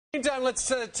Meantime, let's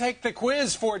take the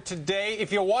quiz for today.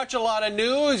 If you watch a lot of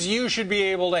news, you should be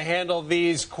able to handle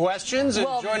these questions. And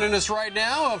joining us right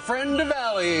now, a friend of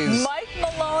Allie's. Mike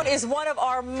Malone is one of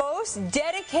our most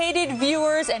dedicated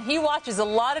viewers, and he watches a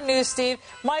lot of news, Steve.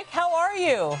 Mike, how are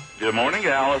you? Good morning,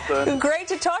 Allison. Great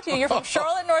to talk to you. You're from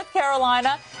Charlotte, North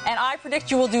Carolina, and I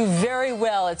predict you will do very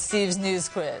well at Steve's News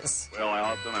Quiz. Well,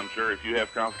 Allison, I'm sure if you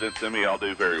have confidence in me, I'll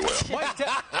do very well.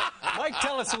 Mike,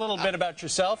 tell us a little bit about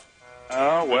yourself.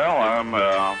 Well, I'm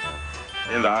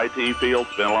in the IT field,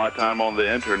 spend a lot of time on the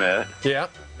internet. Yeah.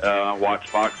 Watch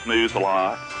Fox News a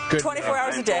lot. Good. 24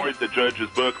 hours a day. I enjoyed the judge's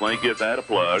book. Let me give that a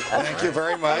plug. Thank you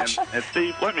very much. And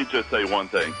Steve, let me just say one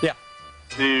thing. Yeah.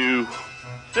 To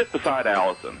sit beside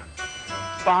Allison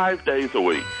 5 days a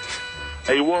week,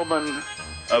 a woman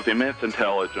of immense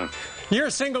intelligence. You're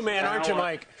a single man, aren't you,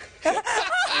 Mike?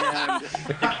 And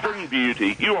extreme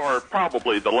beauty. You are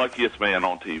probably the luckiest man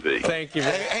on TV. Thank you.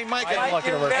 Hey, Mike, Mike,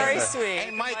 you're very sweet.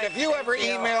 Hey, Mike, have you ever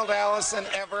emailed Allison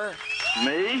ever?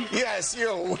 Me? Yes,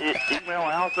 you. Email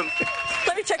Allison?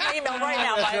 Let me check my email right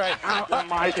now, That's Mike. right. I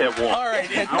might have one. All right.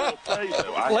 I will say,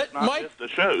 though, I have not missed a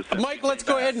show since Mike, let's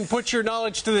go ahead and put your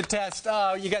knowledge to the test.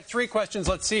 You got 3 questions.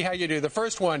 Let's see how you do. The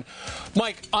first one,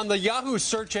 Mike, on the Yahoo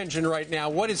search engine right now,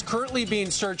 what is currently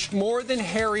being searched more than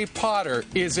Harry Potter?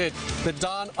 Is it the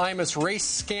Don Imus race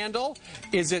scandal?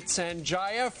 Is it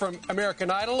Sanjaya from American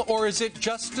Idol? Or is it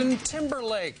Justin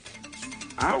Timberlake?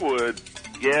 I would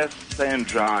guess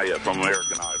Sanjaya from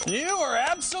American Idol. You are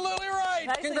absolutely right.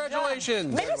 Nicely Congratulations.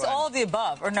 done. Maybe it's all of the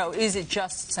above. Or no, is it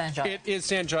just Sanjay? It is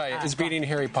Sanjaya is beating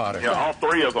Harry Potter. Yeah, all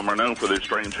 3 of them are known for their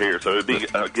strange hair, so it'd be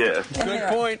a guess. Good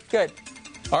point. Good.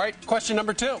 All right, question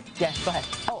number 2. Yeah, go ahead.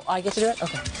 Oh, I get to do it?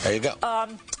 Okay. There you go.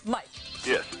 Mike.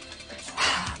 Yes.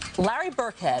 Larry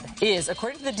Burkhead is,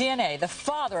 according to the DNA, the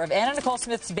father of Anna Nicole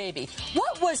Smith's baby.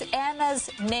 What was Anna's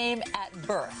name at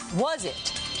birth? Was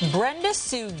it Brenda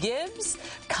Sue Gibbs,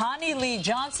 Connie Lee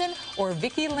Johnson, or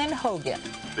Vicki Lynn Hogan?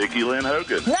 Vicki Lynn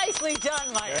Hogan. Nicely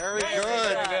done, Mike. Very Nicely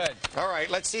good. done. Good. All right,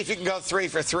 let's see if you can go 3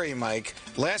 for 3, Mike.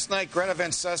 Last night, Greta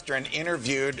Van Susteren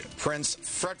interviewed Prince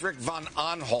Frederick von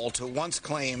Anhalt, who once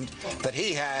claimed that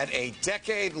he had a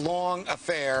decade-long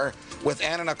affair with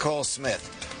Anna Nicole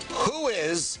Smith. Who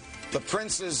is the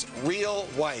prince's real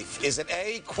wife? Is it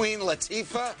A, Queen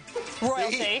Latifah,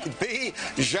 Royalty. B,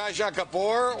 Zsa Zsa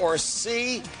Gabor, or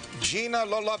C, Gina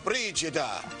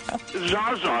Lollobrigida?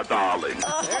 Zsa Zsa, darling.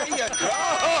 There you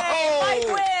Mike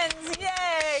go. wins.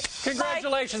 Yay.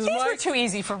 Congratulations, These were Mike. too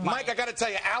easy for Mike. Mike, I got to tell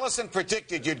you, Allison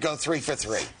predicted you'd go 3 for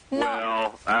 3.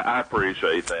 Well, I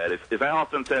appreciate that. If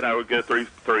Allison said I would go 3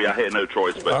 for 3, I had no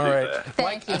choice but All to right. do that.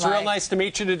 Thank you, It's Mike. real nice to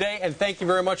meet you today, and thank you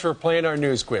very much for playing our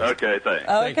news quiz. Okay, thanks.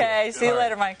 Okay, you. see you All right.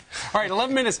 later, Mike. All right,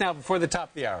 11 minutes now before the top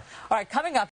of the hour. All right, coming up.